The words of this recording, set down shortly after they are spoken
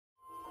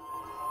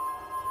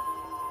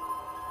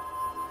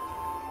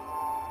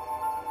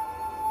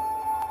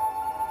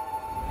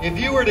If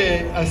you were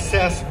to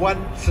assess what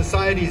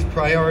society's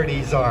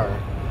priorities are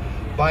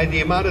by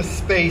the amount of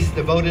space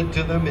devoted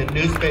to them in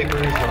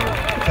newspapers or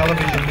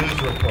television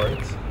news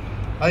reports,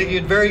 I think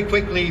you'd very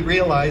quickly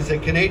realize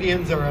that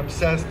Canadians are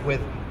obsessed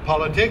with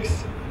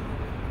politics,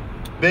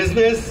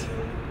 business,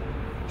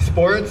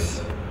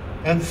 sports,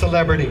 and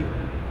celebrity.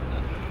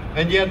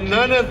 And yet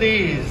none of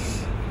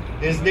these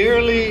is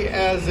nearly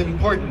as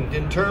important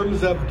in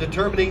terms of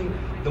determining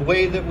the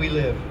way that we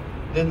live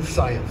than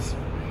science.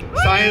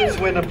 Science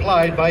when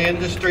applied by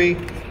industry,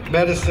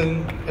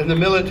 medicine, and the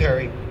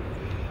military.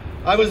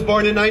 I was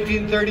born in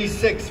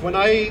 1936. When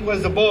I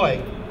was a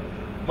boy,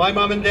 my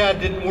mom and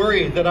dad didn't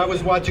worry that I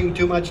was watching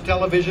too much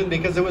television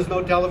because there was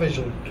no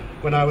television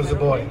when I was a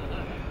boy.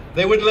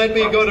 They wouldn't let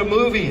me go to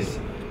movies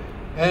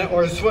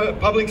or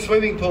public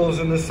swimming pools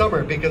in the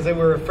summer because they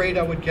were afraid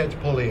I would catch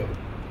polio.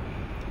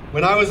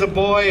 When I was a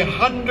boy,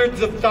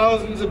 hundreds of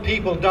thousands of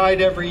people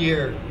died every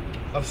year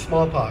of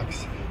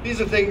smallpox. These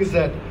are things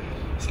that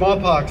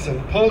smallpox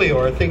and polio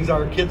are things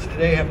our kids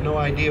today have no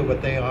idea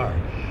what they are.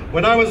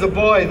 When I was a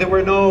boy, there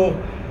were no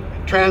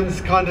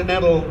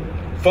transcontinental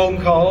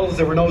phone calls,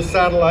 there were no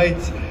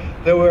satellites,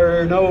 there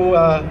were no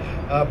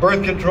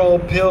birth control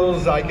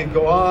pills. I could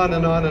go on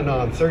and on and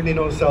on. Certainly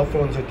no cell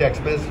phones or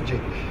text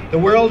messaging. The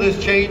world has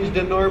changed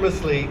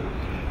enormously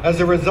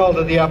as a result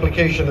of the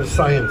application of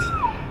science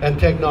and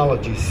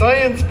technology.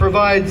 Science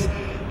provides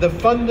the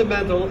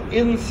fundamental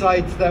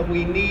insights that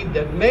we need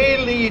that may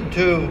lead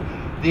to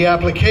the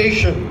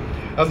application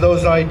of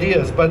those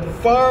ideas. But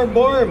far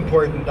more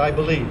important, I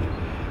believe,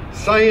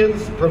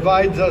 science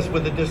provides us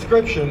with a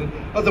description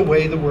of the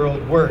way the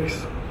world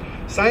works.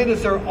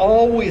 Scientists are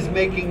always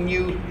making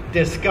new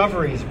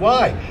discoveries.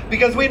 Why?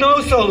 Because we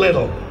know so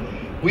little.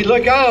 We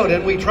look out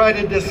and we try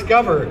to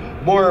discover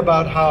more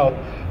about how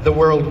the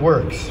world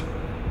works.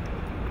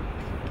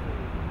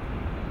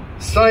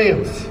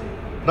 Science,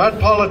 not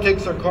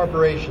politics or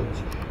corporations,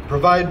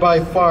 provide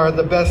by far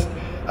the best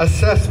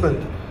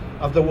assessment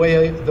of the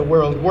way the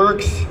world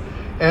works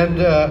and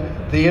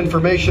the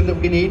information that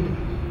we need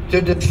to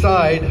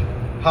decide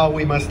how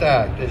we must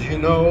act. As you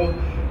know,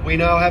 we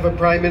now have a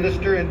Prime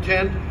Minister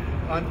intent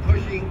on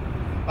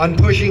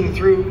pushing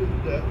through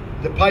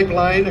the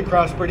pipeline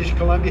across British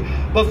Columbia.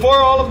 Before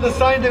all of the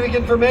scientific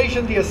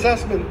information, the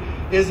assessment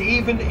is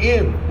even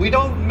in. We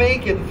don't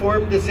make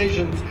informed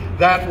decisions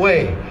that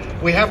way.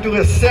 We have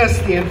to assess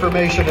the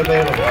information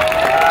available.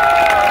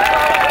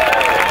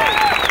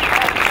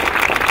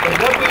 But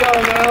what we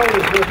are now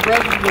is we're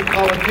threatened with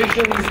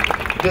politicians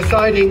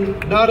deciding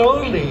not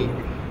only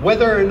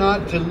whether or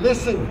not to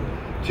listen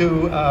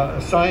to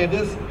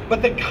scientists,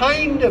 but the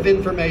kind of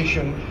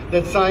information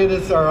that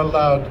scientists are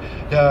allowed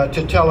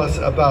to tell us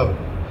about.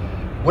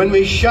 When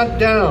we shut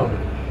down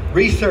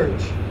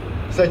research,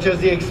 such as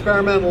the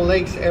experimental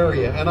lakes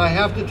area, and I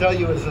have to tell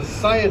you as a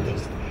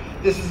scientist,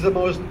 this is the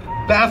most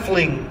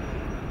baffling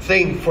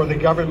thing for the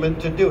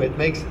government to do. It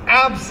makes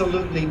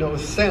absolutely no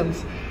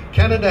sense.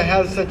 Canada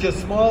has such a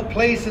small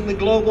place in the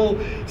global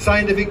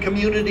scientific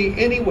community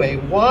anyway.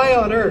 Why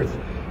on earth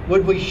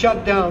would we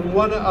shut down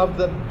one of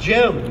the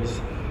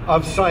gems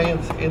of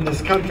science in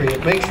this country?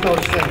 It makes no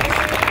sense.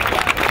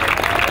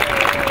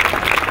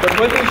 But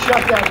when we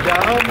shut that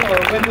down,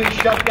 or when we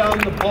shut down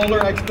the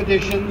polar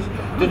expeditions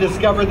to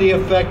discover the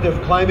effect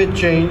of climate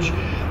change,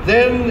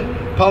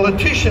 then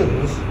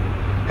politicians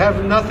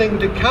have nothing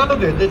to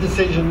counter the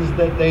decisions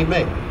that they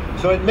make.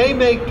 So it may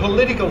make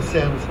political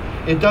sense,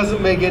 it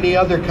doesn't make any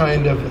other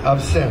kind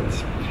of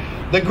sense.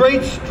 The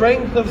great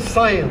strength of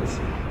science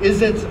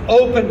is its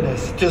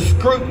openness to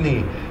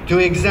scrutiny, to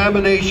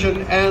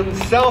examination, and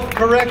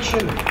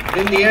self-correction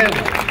in the end.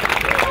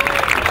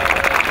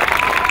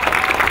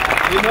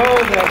 You know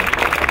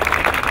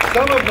that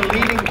some of the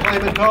leading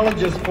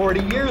climatologists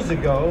 40 years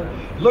ago,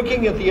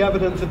 looking at the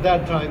evidence at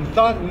that time,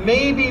 thought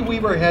maybe we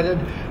were headed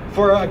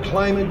for a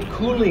climate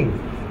cooling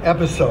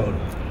episode.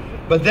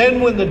 But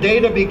then when the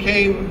data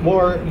became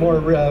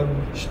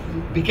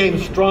became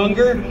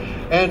stronger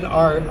and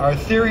our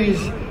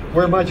theories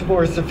were much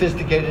more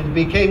sophisticated, it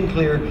became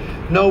clear,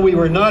 no, we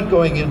were not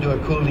going into a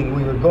cooling,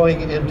 we were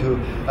going into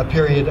a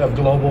period of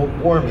global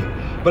warming.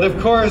 But of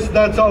course,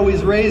 that's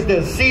always raised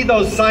as, see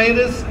those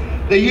scientists?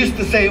 They used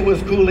to say it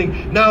was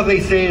cooling, now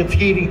they say it's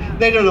heating.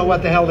 They don't know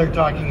what the hell they're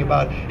talking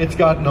about. It's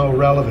got no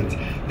relevance.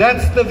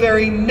 That's the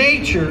very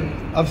nature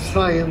of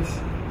science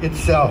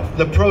itself,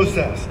 the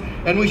process.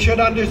 And we should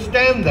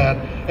understand that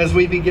as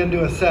we begin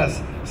to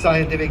assess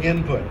scientific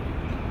input.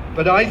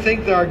 But I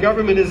think that our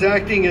government is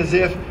acting as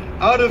if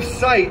out of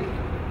sight,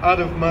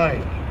 out of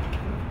mind.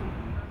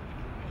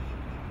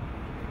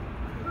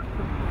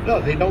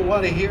 No, they don't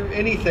want to hear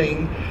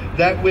anything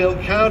that will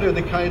counter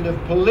the kind of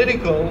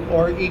political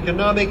or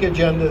economic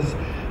agendas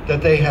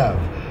that they have.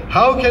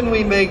 How can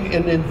we make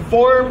an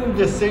informed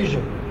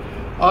decision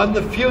on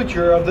the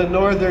future of the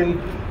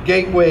Northern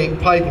Gateway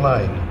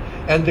pipeline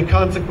and the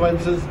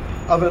consequences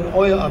of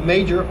a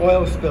major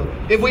oil spill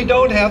if we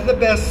don't have the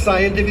best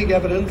scientific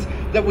evidence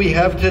that we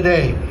have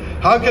today?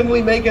 How can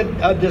we make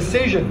a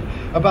decision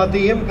about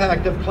the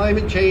impact of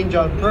climate change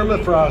on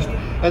permafrost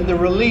and the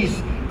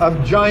release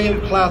of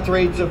giant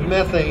clathrates of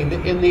methane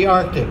in the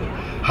Arctic?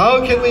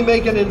 How can we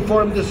make an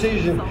informed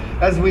decision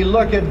as we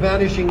look at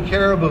vanishing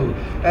caribou,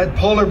 at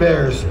polar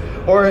bears,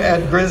 or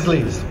at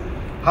grizzlies?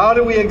 How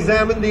do we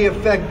examine the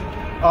effect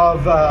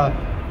of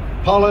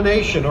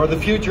pollination, or the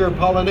future of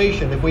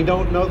pollination, if we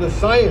don't know the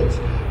science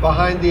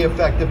behind the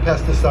effect of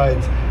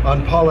pesticides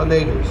on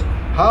pollinators?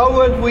 How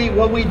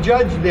will we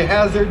judge the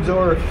hazards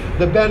or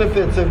the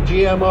benefits of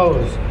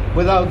GMOs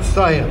without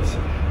science?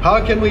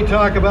 How can we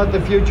talk about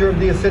the future of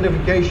the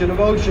acidification of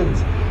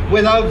oceans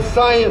without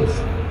science?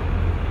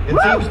 It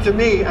seems to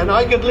me, and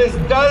I could list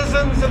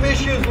dozens of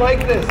issues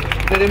like this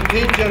that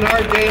impinge on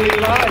our daily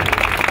lives.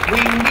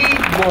 We need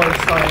more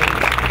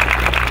science.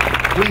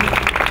 We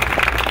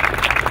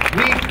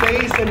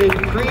face an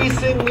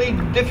increasingly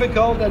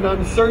difficult and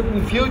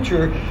uncertain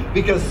future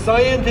because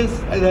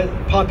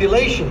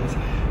populations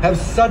have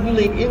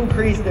suddenly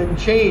increased and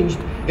changed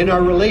in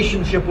our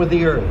relationship with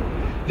the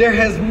Earth. There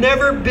has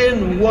never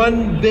been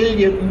 1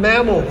 billion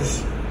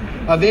mammals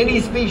of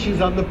any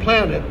species on the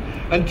planet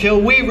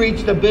until we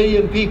reached 1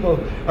 billion people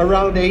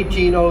around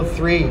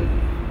 1803.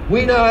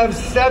 We now have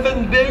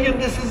 7 billion.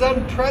 This is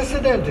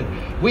unprecedented.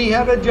 We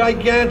have a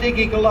gigantic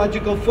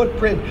ecological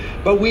footprint,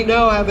 but we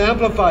now have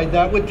amplified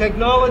that with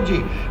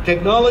technology.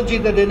 Technology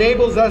that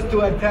enables us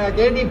to attack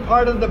any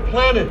part of the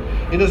planet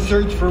in a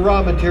search for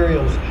raw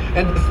materials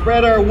and to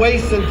spread our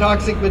waste and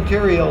toxic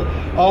material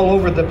all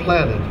over the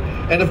planet.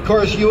 And of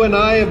course, you and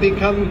I have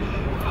become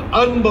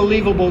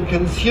unbelievable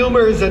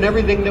consumers, and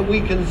everything that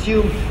we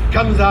consume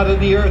comes out of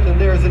the earth, and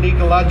there's an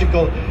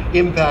ecological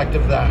impact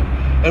of that.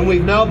 And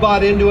we've now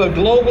bought into a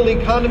global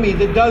economy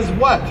that does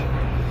what?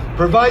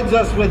 Provides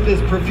us with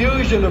this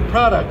profusion of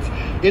products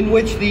in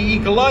which the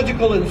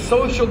ecological and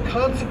social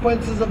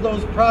consequences of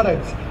those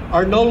products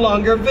are no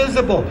longer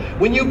visible.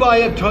 When you buy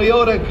a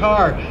Toyota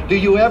car, do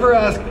you ever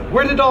ask,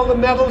 where did all the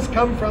metals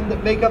come from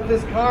that make up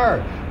this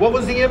car? What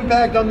was the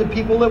impact on the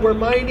people that were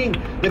mining,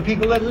 the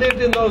people that lived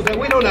in those days?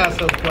 We don't ask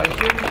those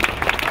questions.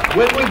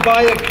 When we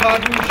buy a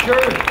cotton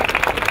shirt,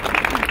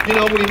 you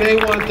know, we may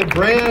want the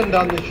brand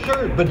on the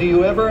shirt, but do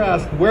you ever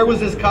ask, where was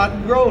this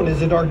cotton grown?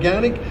 Is it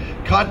organic?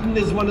 Cotton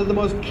is one of the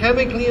most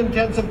chemically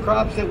intensive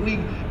crops that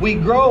we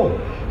grow.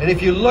 And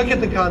if you look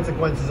at the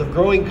consequences of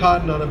growing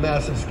cotton on a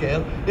massive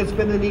scale, it's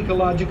been an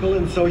ecological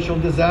and social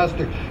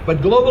disaster.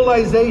 But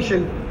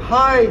globalization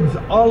hides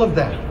all of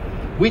that.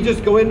 We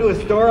just go into a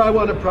store, I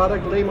want a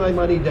product, lay my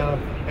money down,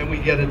 and we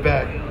get it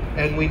back.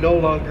 And we no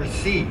longer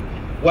see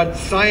what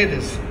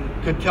scientists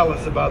could tell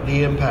us about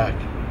the impact.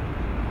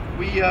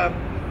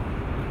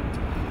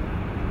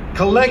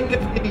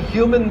 Collectively,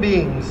 human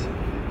beings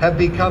have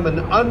become an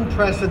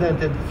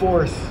unprecedented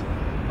force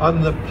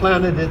on the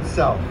planet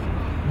itself.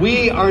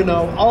 We are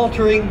now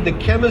altering the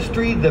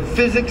chemistry, the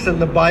physics, and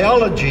the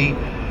biology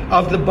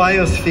of the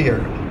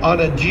biosphere on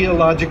a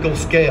geological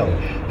scale.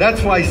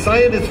 That's why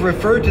scientists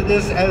refer to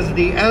this as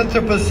the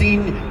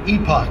Anthropocene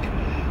epoch,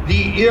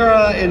 the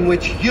era in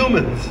which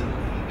humans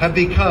have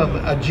become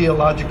a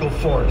geological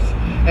force.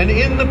 And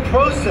in the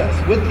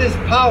process, with this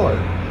power,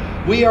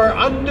 we are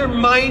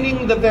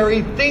undermining the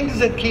very things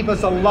that keep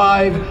us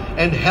alive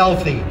and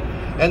healthy.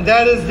 And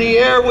that is the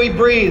air we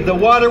breathe, the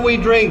water we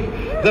drink,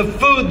 the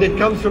food that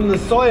comes from the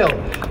soil,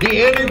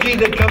 the energy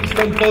that comes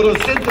from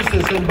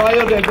photosynthesis and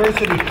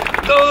biodiversity.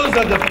 Those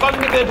are the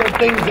fundamental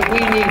things that we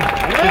need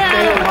to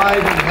stay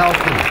alive and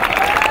healthy.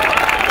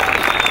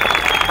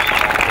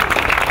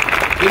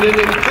 In an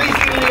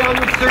increasingly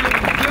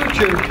uncertain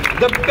future,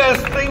 the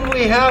best thing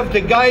we have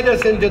to guide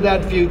us into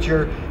that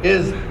future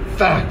is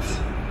facts.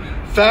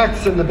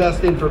 Facts, and the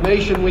best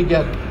information we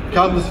get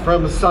comes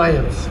from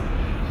science.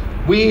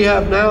 We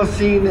have now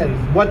seen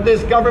what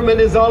this government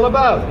is all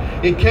about.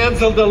 It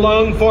canceled the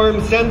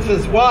long-form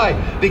census. Why?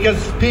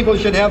 Because people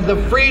should have the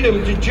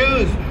freedom to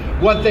choose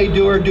what they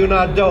do or do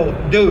not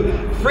do.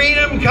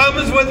 Freedom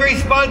comes with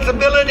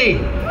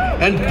responsibility.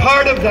 And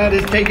part of that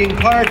is taking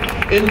part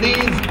in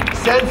these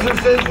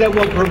censuses that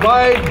will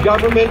provide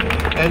government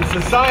and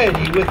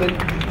society with an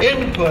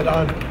input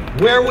on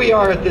where we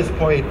are at this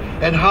point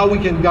and how we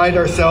can guide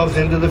ourselves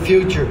into the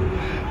future.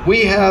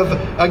 We have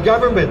a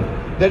government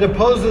that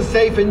opposes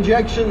safe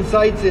injection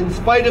sites in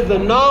spite of the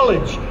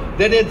knowledge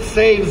that it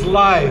saves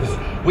lives.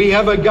 We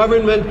have a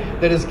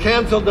government that has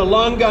canceled the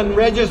long gun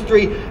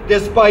registry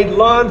despite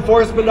law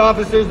enforcement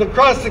officers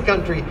across the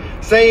country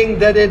saying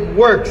that it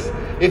works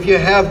if you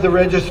have the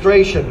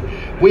registration.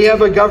 We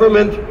have a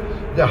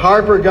government, the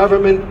Harper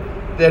government,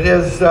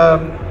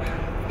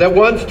 that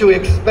wants to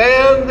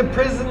expand the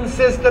prison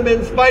system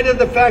in spite of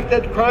the fact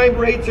that crime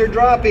rates are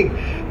dropping.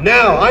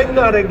 Now, I'm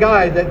not a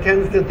guy that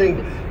tends to think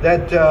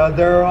that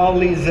there are all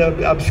these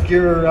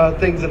obscure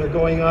things that are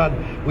going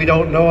on we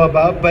don't know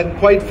about, but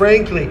quite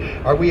frankly,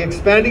 are we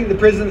expanding the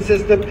prison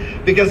system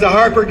because the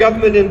Harper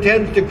government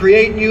intends to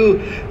create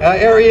new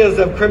areas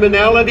of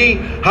criminality?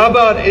 How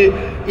about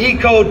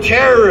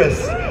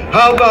eco-terrorists?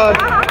 How about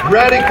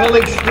radical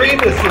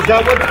extremists? Is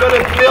that what's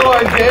going to fill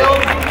our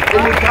jails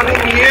in the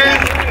coming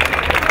years?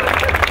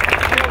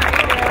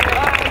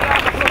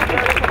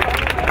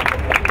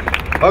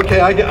 Okay,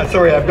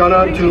 sorry, I've gone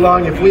on too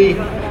long. If we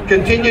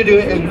continue to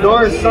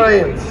ignore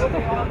science,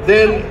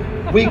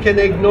 then we can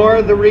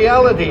ignore the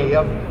reality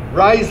of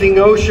rising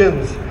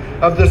oceans,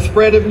 of the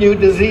spread of new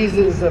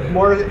diseases, of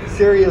more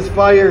serious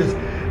fires,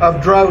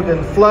 of drought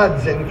and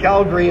floods in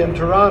Calgary and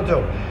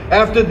Toronto.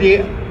 After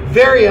the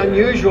very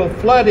unusual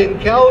flood in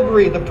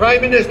Calgary, the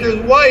Prime Minister's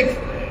wife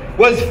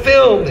was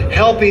filmed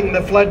helping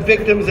the flood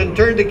victims and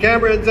turned to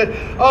camera and said,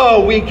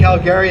 "Oh, we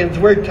Calgarians,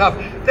 we're tough.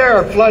 There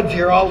are floods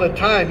here all the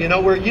time. You know,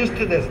 we're used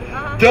to this."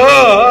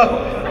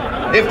 Duh!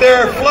 If there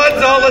are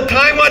floods all the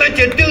time, why don't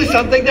you do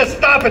something to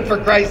stop it, for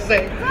Christ's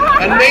sake?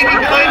 And maybe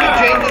climate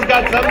change has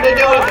got something to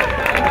do with it.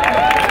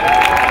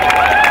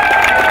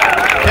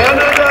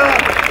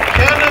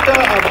 Canada,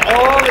 of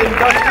all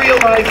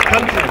industrialized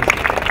countries,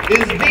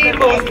 is the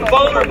most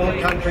vulnerable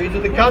country to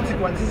the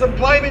consequences of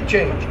climate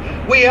change.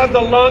 We have the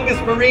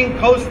longest marine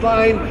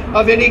coastline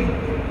of any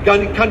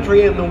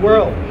country in the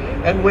world.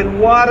 And when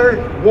water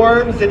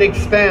warms, it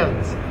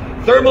expands.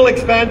 Thermal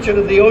expansion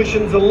of the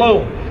oceans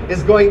alone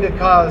is going to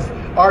cause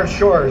our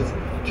shores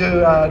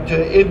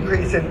to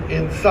increase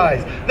in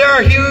size. There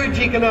are huge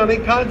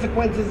economic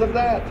consequences of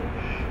that.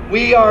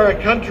 We are a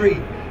country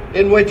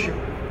in which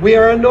we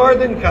are a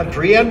northern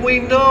country, and we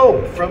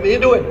know from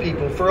Inuit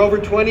people for over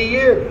 20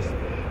 years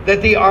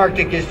that the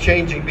Arctic is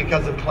changing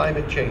because of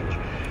climate change.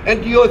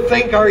 And do you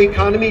think our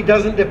economy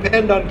doesn't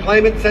depend on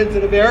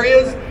climate-sensitive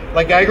areas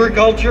like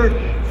agriculture,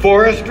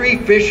 forestry,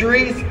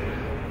 fisheries,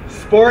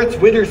 sports,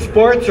 winter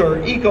sports, or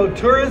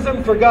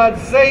ecotourism, for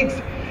God's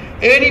sakes?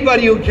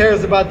 Anybody who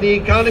cares about the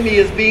economy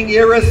is being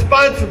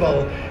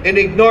irresponsible in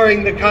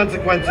ignoring the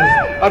consequences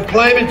of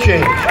climate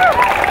change.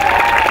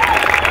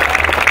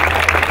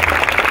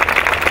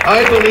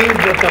 I believe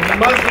that the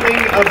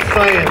muzzling of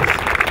science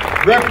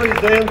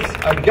represents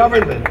a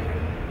government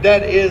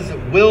that is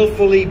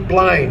willfully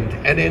blind.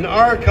 And in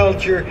our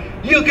culture,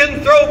 you can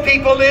throw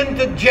people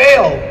into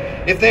jail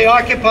if they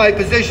occupy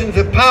positions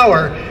of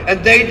power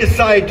and they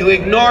decide to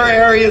ignore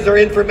areas or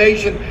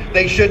information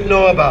they should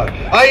know about.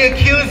 I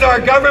accuse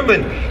our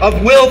government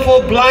of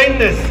willful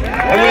blindness,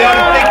 and we ought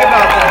to think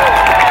about that.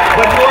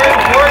 But more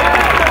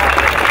importantly,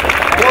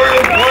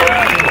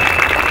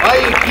 I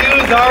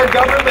accuse our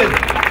government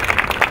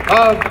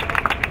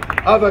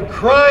of a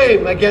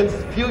crime against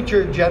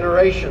future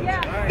generations.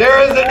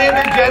 There is an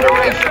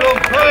intergenerational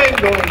crime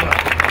going on.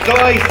 So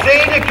I say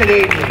to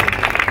Canadians,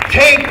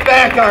 take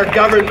back our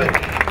government.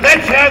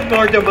 Let's have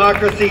more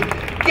democracy.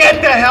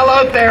 Get the hell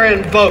out there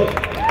and vote.